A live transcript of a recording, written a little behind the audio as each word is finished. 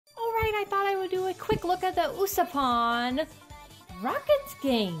I thought I would do a quick look at the Usapyon Rockets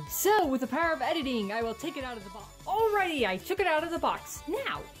game. So, with the power of editing, I will take it out of the box. Alrighty, I took it out of the box.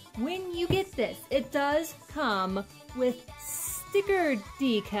 Now, when you get this, it does come with sticker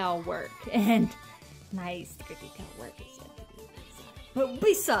decal work. And nice sticker decal work is yet to be. But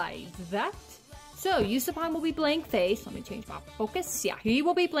besides that, so Usapyon will be blank face. Let me change my focus. Yeah, he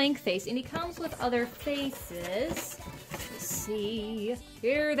will be blank face, and he comes with other faces. Let's see.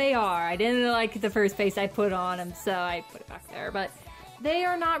 Here they are. I didn't like the first face I put on him, so I put it back there. But they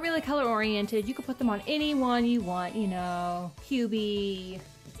are not really color oriented. You can put them on any one you want, you know, Hubie,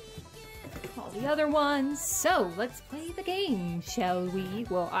 all the other ones. So let's play the game, shall we?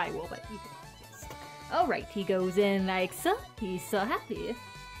 Well, I will, but you can just. Alright, he goes in like so. He's so happy.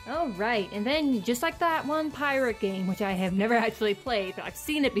 Alright, and then just like that one pirate game, which I have never actually played, but I've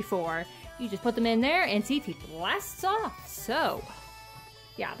seen it before, you just put them in there and see if he blasts off. So,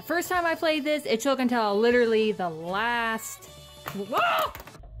 yeah, the first time I played this, it took until literally the last... Whoa!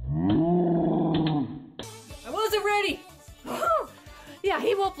 I wasn't ready! Yeah,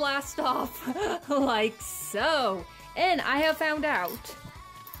 he will blast off like so. And I have found out,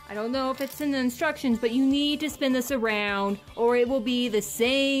 I don't know if it's in the instructions, but you need to spin this around or it will be the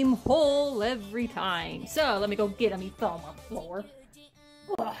same hole every time. So let me go get him. He fell on the floor.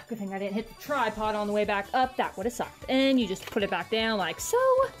 Oh, good thing I didn't hit the tripod on the way back up. That would have sucked. And you just put it back down like so.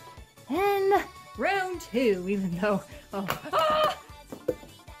 And round two, even though... Oh. Ah!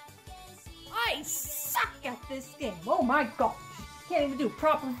 I suck at this game. Oh my gosh. Can't even do a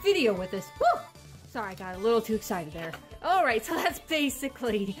proper video with this. Woo! Sorry, I got a little too excited there. Alright, so that's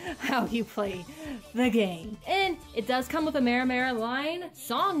basically how you play the game. And it does come with a Mara line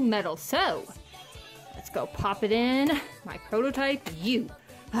song medal, so let's go pop it in. My prototype, you.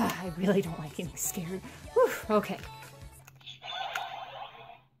 I really don't like getting scared. Whew, okay.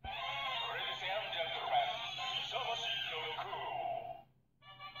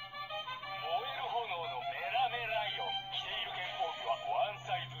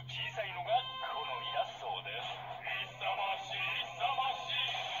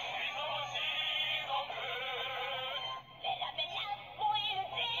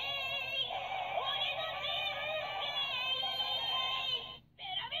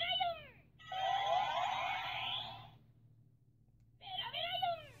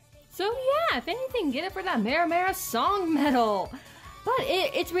 So yeah, if anything, get it for that Mara song medal. But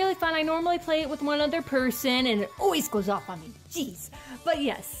it's really fun. I normally play it with one other person, and it always goes off on me. Jeez. But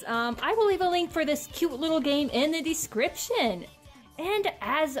yes, I will leave a link for this cute little game in the description. And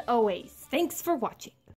as always, thanks for watching.